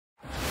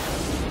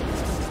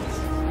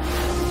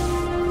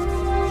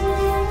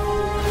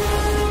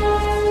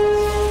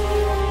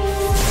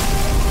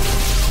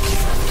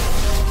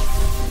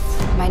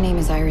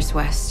Bruce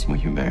West. Will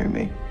you marry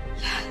me?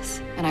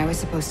 Yes. And I was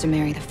supposed to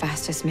marry the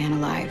fastest man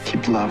alive.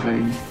 Keep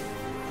loving,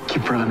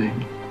 keep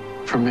running,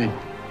 for me.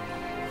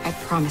 I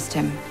promised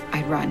him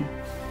I'd run.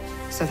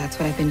 So that's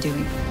what I've been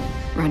doing.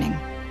 Running.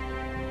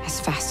 As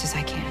fast as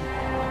I can.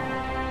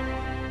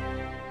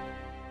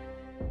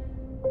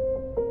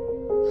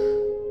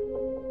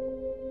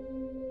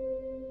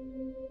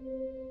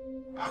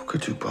 How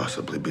could you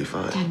possibly be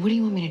fine? Dad, what do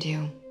you want me to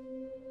do?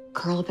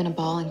 Curl up in a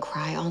ball and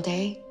cry all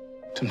day?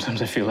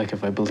 Sometimes I feel like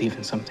if I believe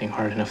in something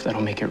hard enough,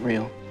 that'll make it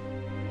real.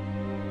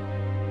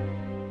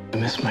 I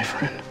miss my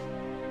friend.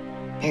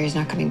 Barry's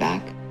not coming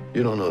back?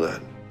 You don't know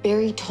that.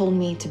 Barry told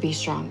me to be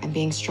strong. I'm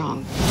being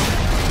strong.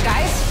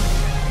 Guys,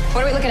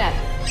 what are we looking at?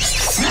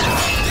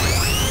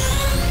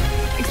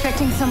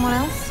 Expecting someone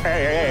else?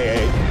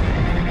 Hey.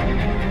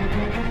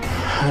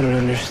 I don't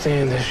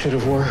understand. This should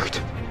have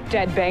worked.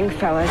 Dead bang,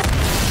 fellas.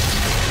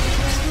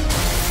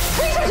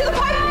 Freeze her to the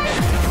pipe!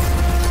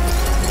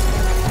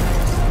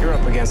 You're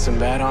up against some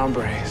bad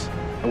hombres.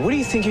 And what do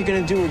you think you're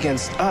gonna do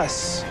against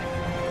us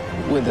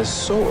with a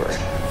sword?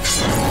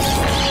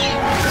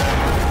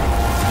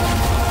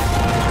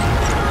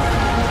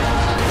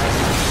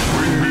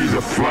 Bring me the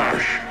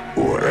Flash,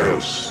 or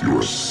else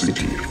your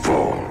city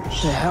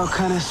falls. The hell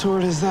kind of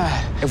sword is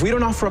that? If we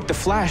don't offer up the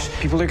Flash,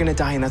 people are gonna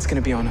die, and that's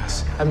gonna be on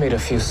us. I've made a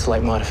few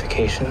slight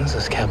modifications,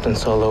 as Captain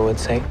Solo would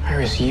say.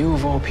 Iris, you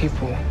of all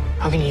people,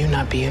 how can you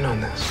not be in on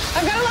this?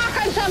 I've got a lock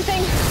on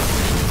something.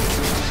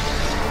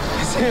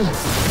 It's him!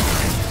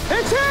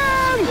 It's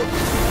him!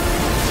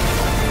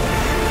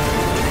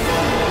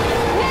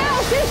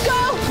 Now, Cisco!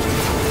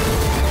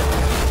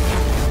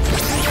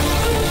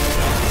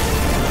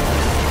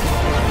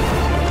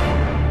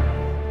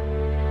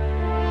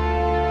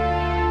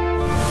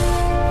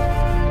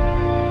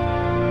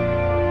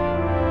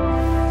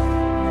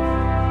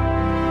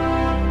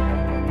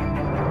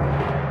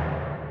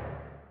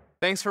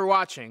 Thanks for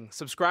watching.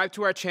 Subscribe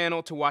to our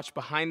channel to watch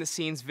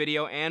behind-the-scenes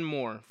video and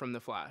more from The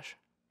Flash.